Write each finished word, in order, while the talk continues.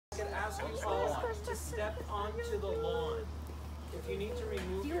ask you all to step onto the lawn. If you need to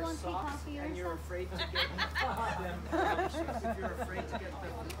remove your socks and you're afraid to get them, if you're afraid to get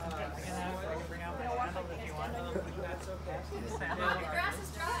them, I can bring out the handle if you want. that's okay. Your grass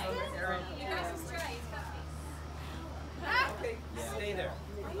is dry. Your grass is dry. Okay, stay there.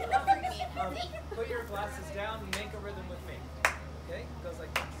 Put your glasses down and make a rhythm with me. Okay, it goes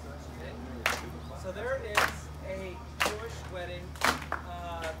like this. Okay? So there is a Jewish wedding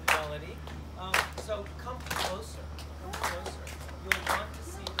melody. So come closer. Come closer. You'll want to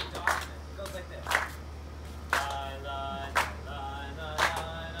see the document. It goes like this.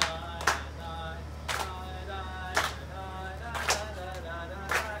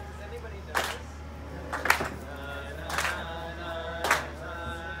 Does anybody know this?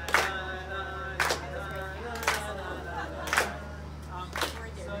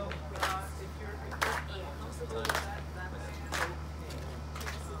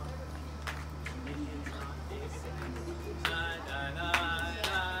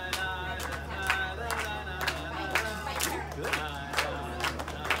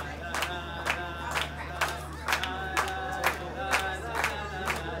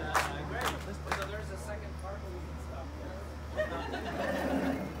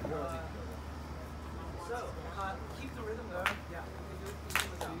 Keep the rhythm going. Yeah.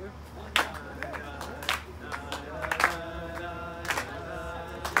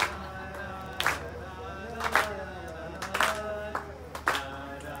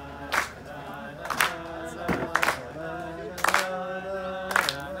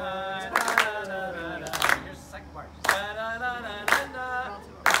 Here's the second part.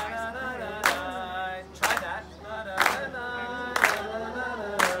 Try that.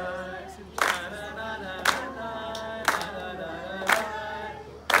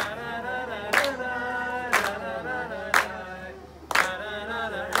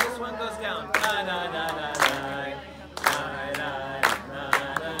 This one goes down.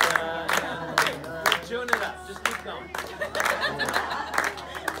 Okay, tune it up. Just keep going.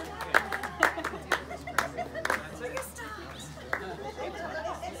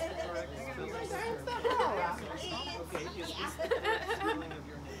 Okay, is this the spelling of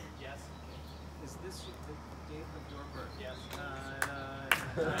your name? Yes. Is this the date of your birth? Yes.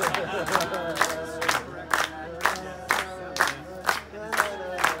 Correct.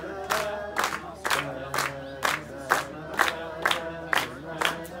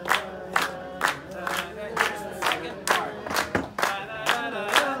 Here's the second part.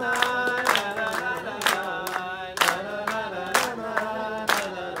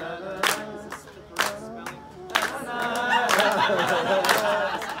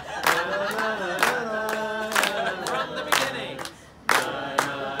 From the beginning.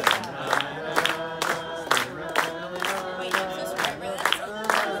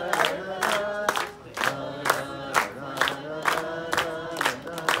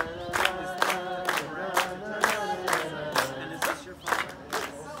 And is this your father?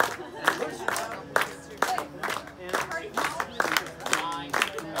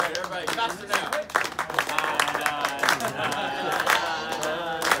 All right, everybody, faster now.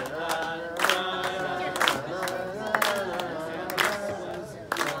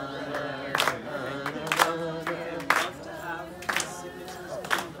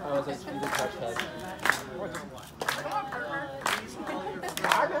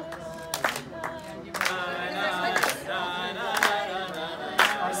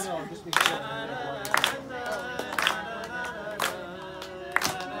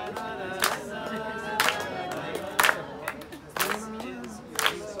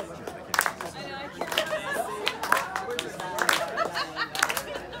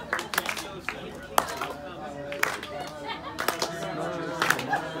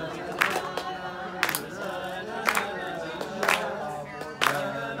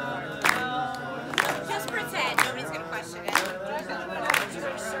 Just pretend. Nobody's going to question it.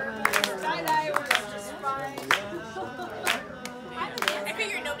 I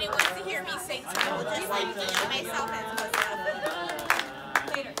figured nobody wants to hear me sing, so I will just like myself as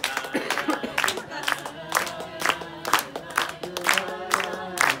myself. Later.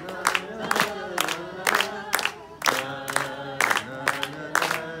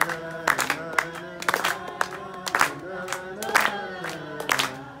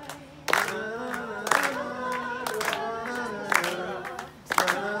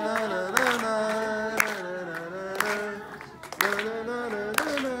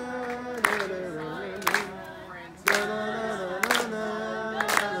 Na na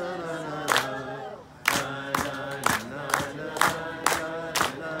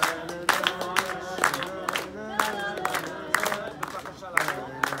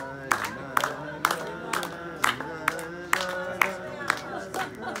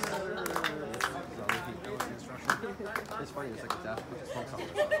funny. It's like a Daft Punk smoke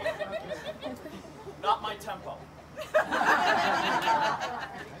competition. Not my tempo.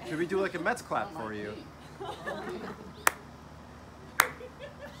 Should we do like a Mets clap for you?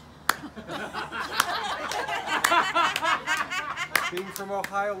 Being from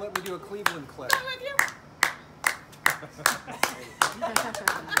Ohio, let me do a Cleveland clip. If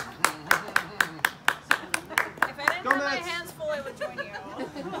I didn't have my hands full, I would join you.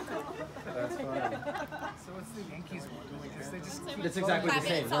 That's fine. So what's the Yankees one? Because they just It's exactly the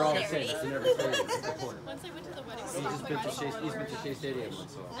same. They're all the same. It's in every stadium. It's important. Once I went to the wedding, He's just been to Shea, he's been to Shea Stadium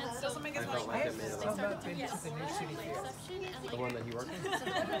once, so Doesn't make I as much felt like it made noise. it how up. about been to the new city theater? The one that he worked in? I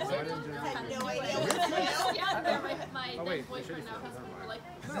had no idea what to do. yeah, my then boyfriend, now husband, were like,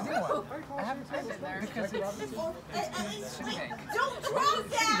 The new one. I haven't been there because it's Citibank. Don't drop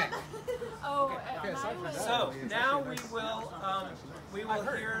them! oh, and I was, So now we will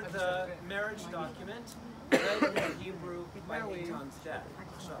hear the marriage document read in Hebrew by Eitan's dad.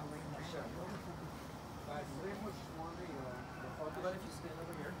 But if you stand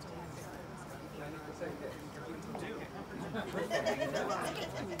over here,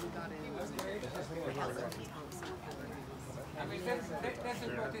 I mean, this is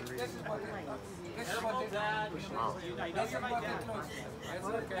what it is. Animal dad, I know you're my dad. That's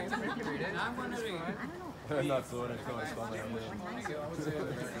okay. I'm going to read. I'm not fluent. I can't spell my own name.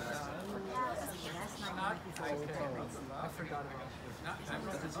 I forgot about it.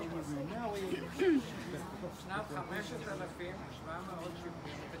 שנת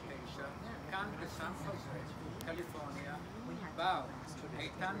 5,779, כאן בסן חוזה, קליפורניה, באו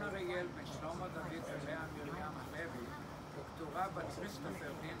איתן אריאל בן שלמה דוד ולאה מרים הלוי, דוקטורה בת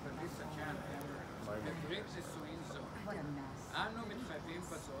כריסטופר דין וליסה צ'אנר, בברית נישואין זו. אנו מתחייבים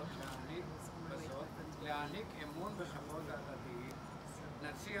בזאת להעניק אמון בכבוד הדדי,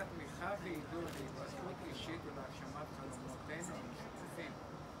 נציע תמיכה ועידוד להתפתחות אישית ולהגשמת חלומותינו המשותפים.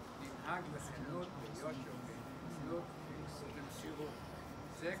 ננהג בכנות, ביושר, בהתנצלות ובמסירות.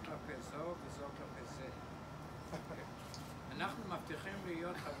 זה כלפי זו וזו כלפי זה. אנחנו מבטיחים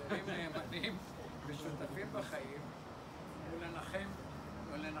להיות חברים נאמנים ושותפים בחיים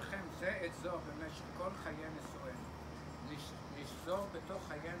ולנחם זה את זו במשך כל חיי נישואינו. נשזור בתוך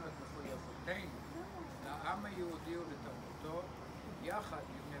חיינו את מחויבותנו לעם היהודי ולתרבותו, יחד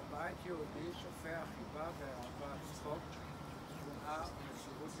נבנה בית יהודי שופע חיבה ואהבה, צחוק, תבונה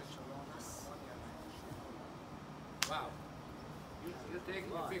ומסירות ושלום והרמוניה לאנושות. וואו. You're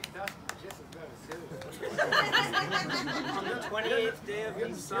taking a big task. This is very serious. On the 28th day of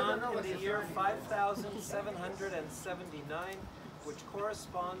Nisan in the year 5779, which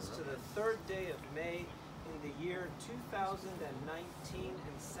corresponds to the 3rd day of May in the year 2019 in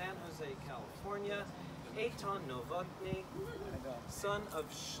San Jose, California, Eitan Novotny, son of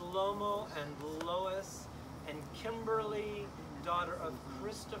Shlomo and Lois, and Kimberly, daughter of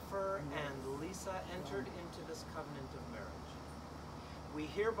Christopher and Lisa, entered into this covenant of marriage. We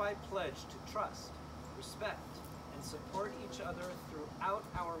hereby pledge to trust, respect, and support each other throughout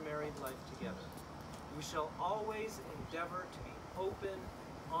our married life together. We shall always endeavor to be open,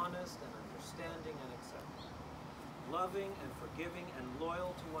 honest, and understanding and accepting, loving and forgiving and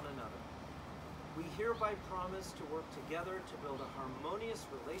loyal to one another. We hereby promise to work together to build a harmonious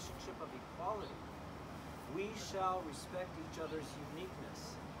relationship of equality. We shall respect each other's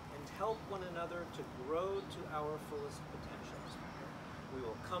uniqueness and help one another to grow to our fullest potentials. We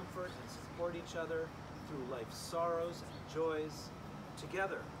will comfort and support each other through life's sorrows and joys.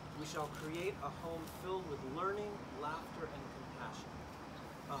 Together, we shall create a home filled with learning, laughter, and compassion.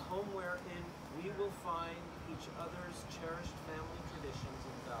 A home wherein we will find each other's cherished family traditions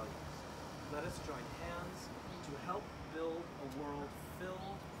and values. Let us join hands to help build a world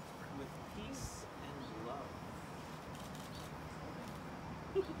filled with peace and love.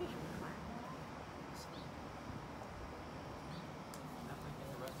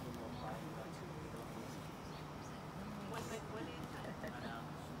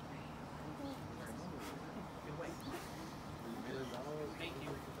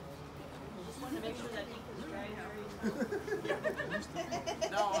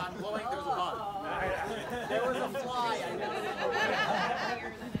 No, I'm blowing. There's a bug. There was a fly. I know.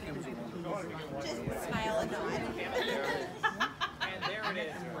 Just smile and nod. And there it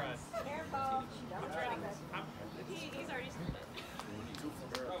is for us. he's already started.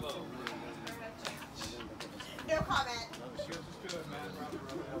 No comment.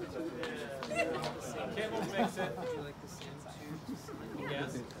 Kim will fix it. Would you like the same too?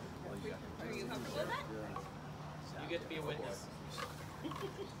 Yes. Are you comfortable with that? You get to be a witness.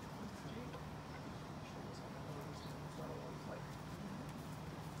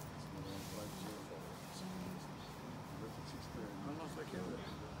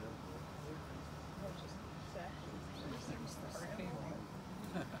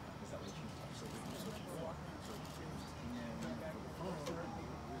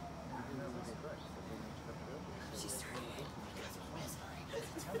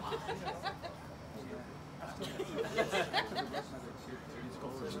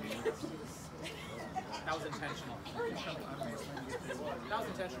 That was intentional. That was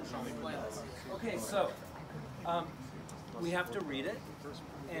intentional. Show me play this. Okay, so we have to read it,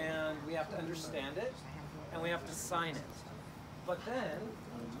 and we have to understand it, and we have to sign it. But then,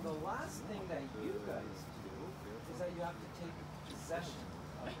 the last thing that you guys do is that you have to take possession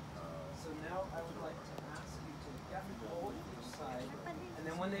of it. So now I would like to ask you to get hold each side, and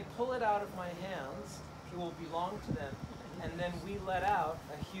then when they pull it out of my hands, it will belong to them. And then we let out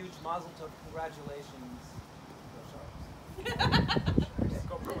a huge mazel tov, congratulations.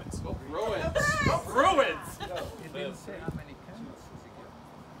 Go Bruins. Go Ruins. Go Bruins. Go. It didn't say how many candles does it give.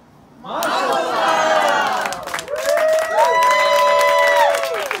 Mazel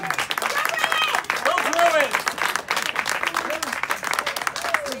Go Bruins.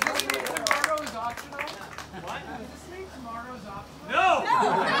 Tomorrow's optional? What? Does this mean tomorrow's optional? No.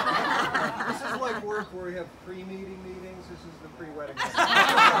 This is like work where we have pre-meeting meetings. This is the pre-wedding.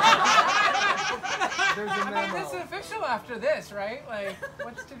 There's a I mean, memo. it's official after this, right? Like,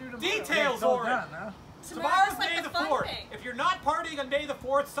 what's to do tomorrow? Details, It's all Oren. done, huh? Tomorrow's like May the the fun 4th. thing. If you're not partying on May the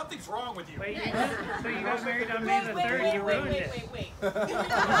 4th, something's wrong with you. Wait, so you got married on May the 3rd, you ruined it. Wait.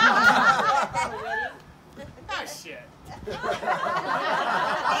 Ah, shit. You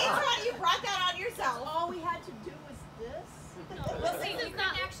brought that on yourself. All we had to do was this. Well, see, we couldn't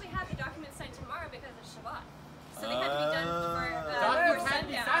actually have the documents signed tomorrow because of Shabbat. So they had to be done for Documents had to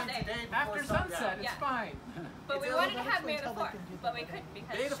be sundown signed today. today before After sunset, it's Yeah. fine. But we wanted to have May the 4th, but we couldn't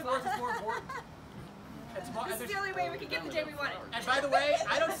because May the 4th Shabbat. is more important. This is the only way we could get the day we wanted. And by the way,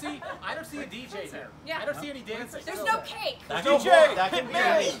 I don't see a DJ here. Yeah. I don't see any dancing. There's no cake. That No can, DJ. that can be me.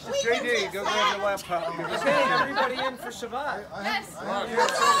 JD, go grab your laptop. Okay, everybody in for Shabbat. Yes.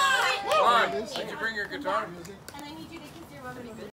 Ron, did you bring your guitar? And I need you to kiss your mother.